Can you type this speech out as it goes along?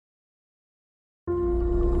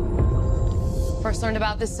First learned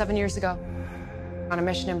about this 7 years ago. On a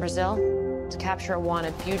mission in Brazil to capture a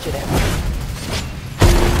wanted fugitive.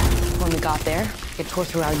 When we got there, it tore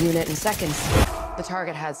through our unit in seconds. The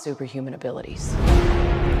target had superhuman abilities.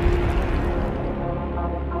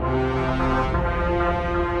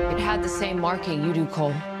 It had the same marking you do,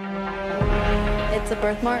 Cole. It's a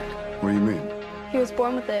birthmark. What do you mean? He was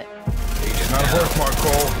born with it. It's not a birthmark,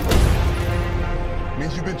 Cole. It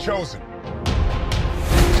means you've been chosen.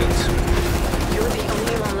 You're the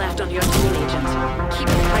only one left on your team, Agent. Keep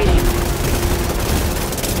fighting.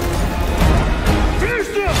 Finish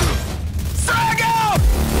them! Frag out!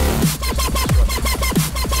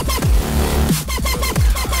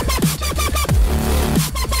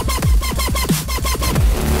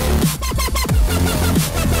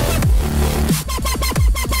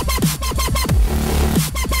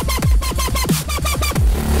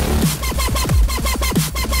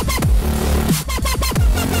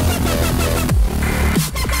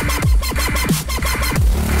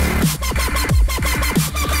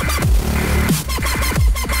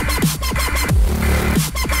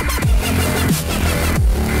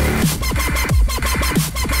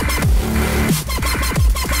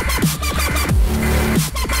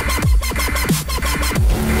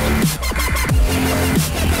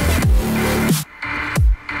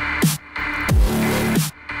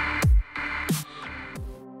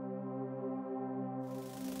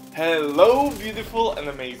 Hello beautiful and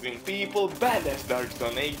amazing people, badass Dark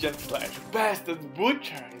Zone agent / bastard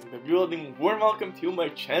butcher in the building. Warm welcome to my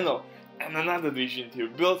channel and another Vision 2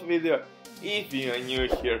 build video. If you are new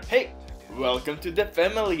here, hey, welcome to the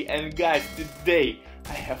family. And guys, today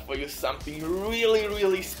I have for you something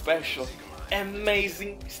really special.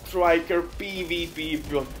 Amazing striker PvP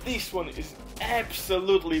build. This one is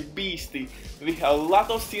absolutely beastie. We have a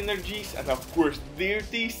lot of synergies and of course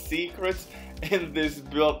dirty secrets in this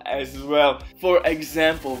build as well. For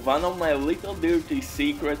example, one of my little dirty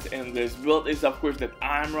secrets in this build is of course that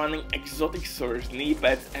I'm running exotic SAWYERS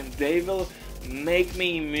KNEEPADs and they will make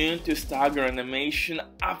me immune to stagger animation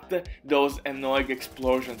after those annoying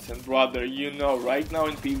explosions. And brother, you know, right now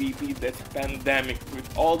in PvP that's pandemic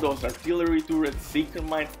with all those artillery turrets, seeker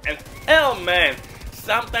mines, and hell man,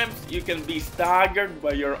 sometimes you can be staggered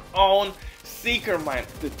by your own seeker mine.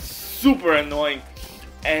 That's super annoying.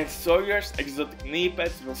 And SAWYERS exotic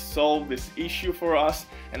KNEEPADs will solve this issue for us,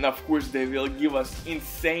 and of course they will give us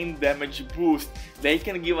insane damage boost. They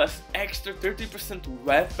can give us extra 30%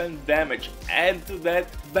 weapon damage. Add to that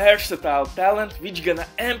versatile talent which gonna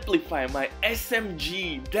amplify my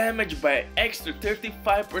SMG damage by extra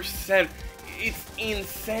 35%. It's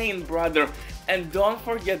insane, brother. And don't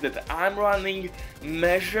forget that I'm running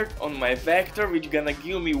measured on my vector, which gonna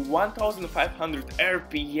give me 1500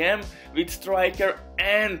 RPM with striker,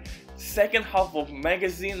 and second half of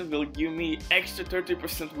magazine will give me extra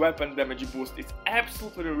 30% weapon damage boost. It's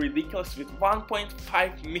absolutely ridiculous with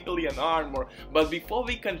 1.5 million armor. But before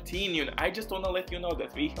we continue, I just wanna let you know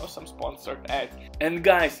that we have some sponsored ads. And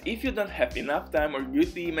guys, if you don't have enough time or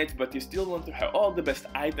good teammates but you still want to have all the best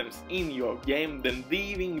items in your game, then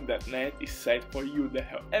Diving.net is set for you. They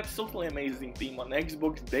have absolutely amazing team on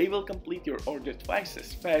Xbox. They will complete your order twice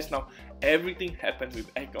as fast. Now everything happens with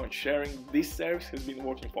account sharing. This service has been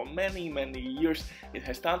working for many years. It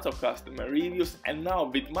has tons of customer reviews, and now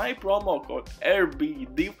with my promo code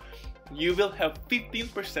RBDIV you will have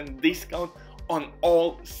 15% discount on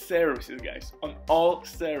all services, guys, on all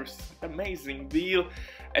services. Amazing deal,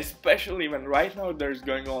 especially when right now there's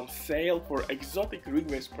going on sale for exotic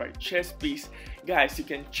request price chess piece. Guys, you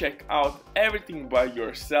can check out everything by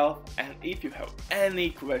yourself, and if you have any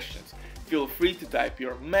questions, feel free to type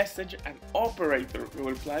your message and operator will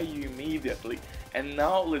reply you immediately. And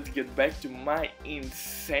now let's get back to my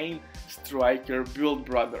insane striker build,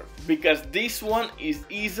 brother, because this one is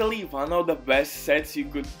easily one of the best sets you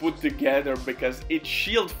could put together because it's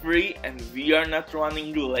shield free and we are not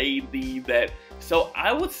running Lady Dead. So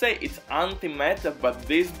I would say it's anti-meta, but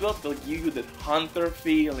this build will give you that hunter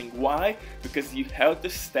feeling. Why? Because you have to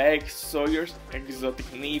stack SAWYERS exotic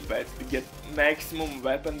KNEEPADs to get maximum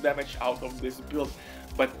weapon damage out of this build.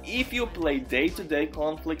 But if you play day-to-day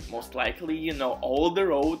conflict, most likely you know all the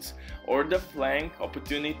roads or the flank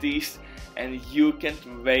opportunities and you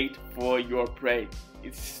can't wait for your prey.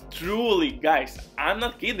 It's truly, guys, I'm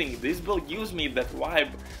not kidding, this build gives me that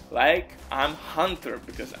vibe like I'm hunter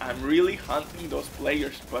because I'm really hunting those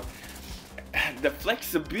players. But the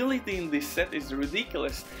flexibility in this set is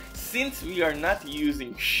ridiculous. Since we are not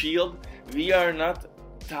using shield, we are not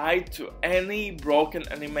tied to any broken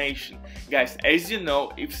animation. Guys, as you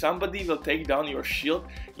know, if somebody will take down your shield,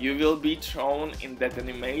 you will be thrown in that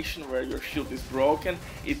animation where your shield is broken.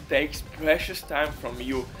 It takes precious time from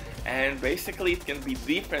you, and basically it can be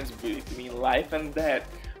difference between life and death.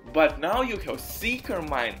 But now you have Seeker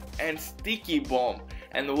Mine and Sticky Bomb.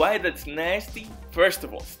 And why that's nasty? First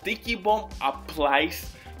of all, Sticky Bomb applies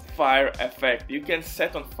fire effect. You can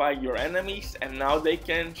set on fire your enemies and now they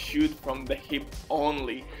can shoot from the hip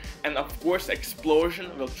only. And of course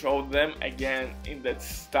Explosion will throw them again in that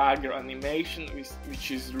stagger animation,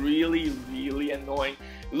 which is really annoying.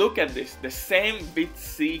 Look at this, the same with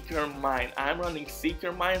Seeker Mine. I'm running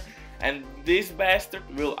Seeker Mine and this bastard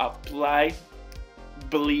will apply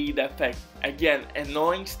bleed effect. Again,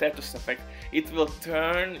 annoying status effect. It will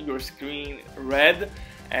turn your screen red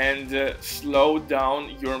and slow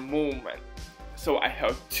down your movement. So I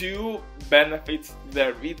have two benefits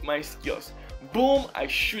there with my skills. Boom, I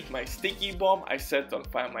shoot my sticky bomb, I set on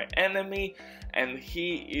fire my enemy and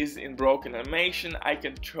he is in broken animation. I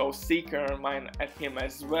can throw Seeker Mine at him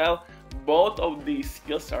as well. Both of these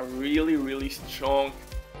skills are really strong.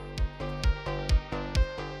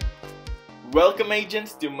 Welcome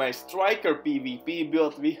agents to my Striker PvP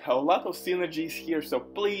build. We have a lot of synergies here, so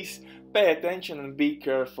please pay attention and be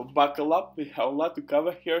careful. Buckle up, we have a lot to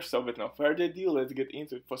cover here, so with no further ado, let's get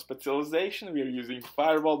into it. For specialization, we are using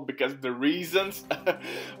Firewall because the reasons,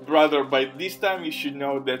 brother, by this time you should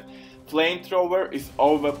know that Flamethrower is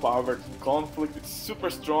overpowered in conflict, it's super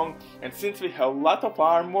strong, and since we have a lot of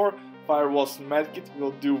armor, Firewall's medkit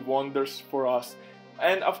will do wonders for us.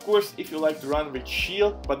 And of course, if you like to run with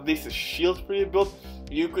shield, but this is shield free build,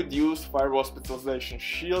 you could use Firewall specialization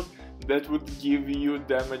shield, that would give you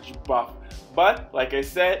damage buff. But like I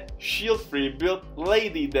said, shield free build,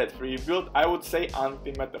 lady death free build, I would say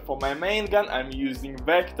anti-meta. For my main gun I'm using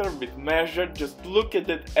Vector with measured. Just look at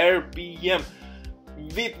that RPM.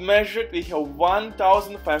 With measured we have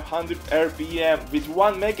 1500 RPM. With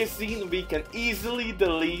one magazine we can easily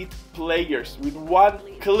delete players with one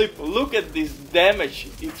clip. Look at this damage,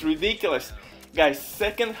 it's ridiculous. Guys,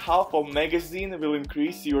 second half of magazine will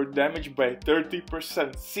increase your damage by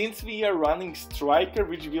 30%. Since we are running Striker,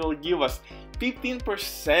 which will give us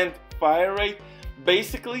 15% fire rate,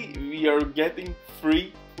 basically we are getting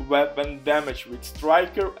free weapon damage with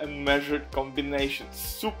Striker and measured combination.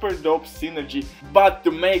 Super dope synergy. But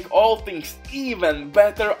to make all things even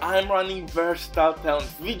better, I'm running Versatile Talent,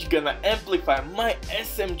 which gonna amplify my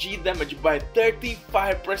SMG damage by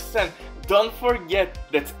 35%. Don't forget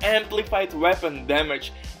that's amplified weapon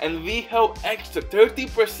damage, and we have extra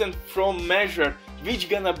 30% from measured, which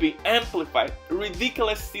gonna be amplified.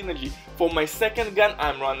 Ridiculous synergy. For my second gun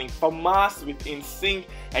I'm running FAMAS with InSync.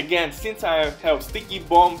 Again, since I have Sticky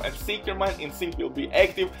Bomb and Seeker Mine, InSync will be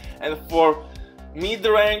active, and for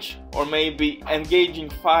mid-range or maybe engaging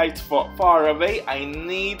fights far away, I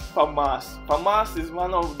need FAMAS. FAMAS is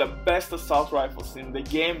one of the best assault rifles in the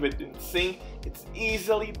game. With InSync, it's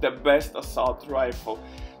easily the best assault rifle.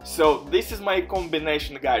 So this is my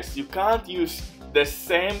combination, guys. You can't use the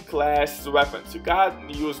same class weapons. You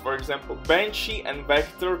can't use, for example, Banshee and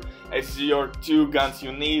Vector as your two guns.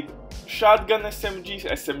 You need shotgun SMG,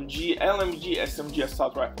 SMG, LMG, SMG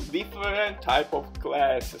assault rifle. Different type of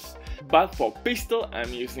classes. But for pistol,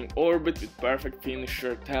 I'm using Orbit with perfect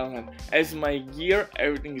finisher talent. As my gear,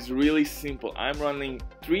 everything is really simple. I'm running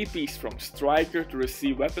 3-piece from Striker to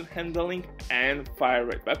receive weapon handling and fire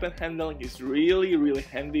rate. Weapon handling is really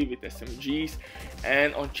handy with SMGs,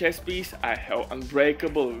 and on chest piece I have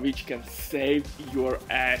Unbreakable, which can save your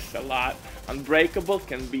ass a lot. Unbreakable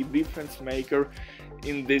can be difference maker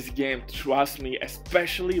in this game, trust me,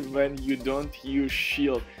 especially when you don't use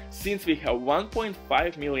shield. Since we have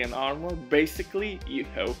 1.5 million armor, basically you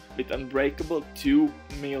have with Unbreakable 2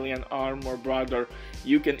 million armor, brother.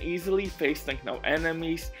 You can easily face tank now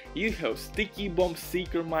enemies. You have Sticky Bomb,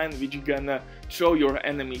 Seeker Mine, which gonna throw your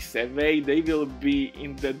enemies away. They will be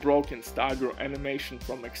in the broken stagger animation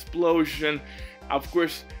from Explosion. Of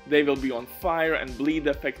course they will be on fire and bleed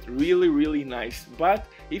effect, really nice. But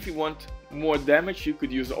if you want more damage, you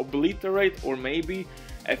could use Obliterate or maybe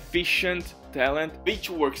Efficient Talent, which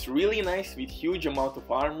works really nice with huge amount of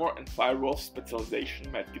armor and Firewall specialization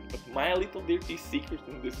medkit. But my little dirty secret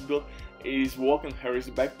in this build is Walking Harry's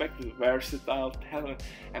backpack with Versatile Talent.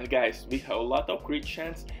 And guys, we have a lot of crit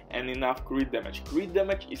chance and enough crit damage. Crit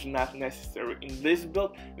damage is not necessary. In this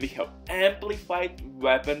build we have amplified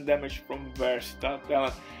weapon damage from Versatile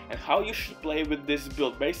Talent. And how you should play with this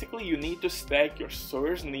build, basically you need to stack your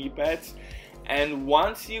SAWYERS knee pads And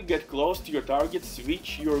once you get close to your target,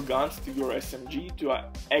 switch your guns to your SMG to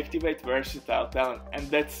activate versatile talent, and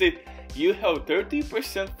that's it. You have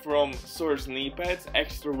 30% from SAWYERS kneepads,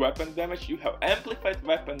 extra weapon damage, you have amplified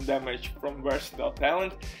weapon damage from versatile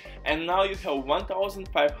talent, and now you have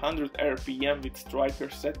 1500 RPM with striker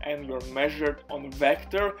set, and you're measured on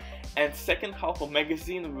vector, and second half of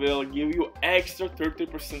magazine will give you extra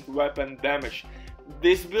 30% weapon damage.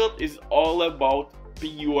 This build is all about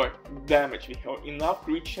pure damage. We have enough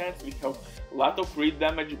crit chance, we have a lot of crit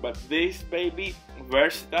damage, but this baby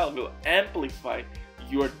versatile will amplify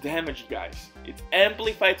your damage, guys. It's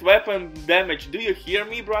amplified weapon damage. Do you hear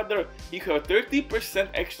me, brother? You have 30%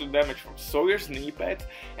 extra damage from SAWYERS kneepads,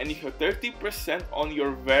 and you have 30% on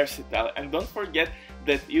your versatile. And don't forget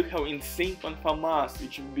that you have insane on FAMAS,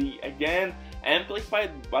 which will be again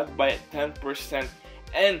amplified but by 10%.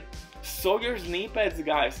 And SAWYERS kneepads,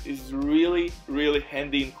 guys, is really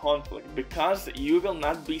handy in conflict because you will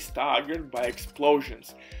not be staggered by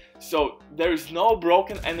explosions. So there is no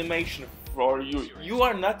broken animation for you. You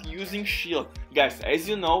are not using shield. Guys, as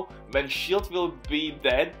you know, when shield will be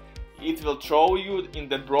dead, it will throw you in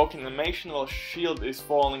the broken animation while shield is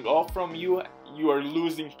falling off from you. You are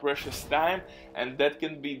losing precious time, and that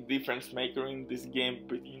can be difference maker in this game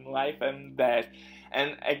between life and death.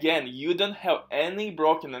 And again, you don't have any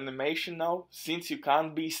broken animation now, since you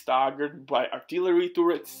can't be staggered by artillery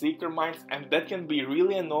turrets, seeker mines, and that can be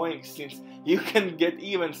really annoying since you can get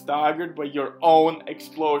even staggered by your own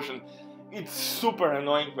explosion. It's super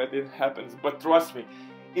annoying when it happens, but trust me,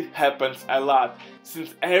 it happens a lot,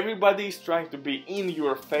 since everybody is trying to be in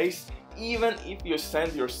your face. Even if you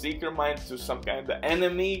send your seeker mine to some kind of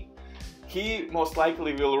enemy, he most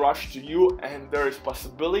likely will rush to you, and there is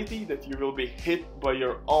possibility that you will be hit by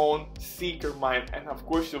your own seeker mine, and of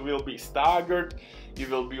course you will be staggered, you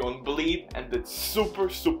will be on bleed, and that's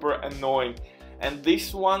super annoying. And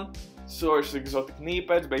this one, SAWYERS exotic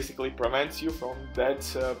kneepads, basically prevents you from that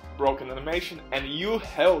broken animation, and you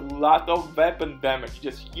have a lot of weapon damage.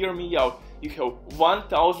 Just hear me out. You have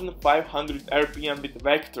 1500 RPM with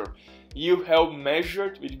vector. You have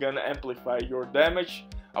measured, which gonna amplify your damage.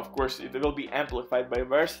 Of course, it will be amplified by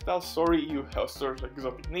versatile. Sorry, you have SAWYERS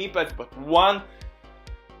exotic kneepads, but one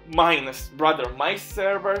minus, brother. My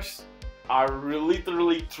servers are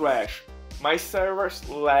literally trash. My servers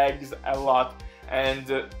lags a lot,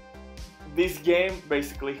 and this game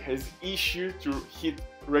basically has issue to hit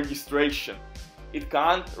registration. It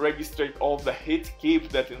can't register all the hits. Keep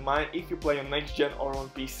that in mind. If you play on next gen or on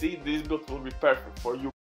PC, this build will be perfect for you.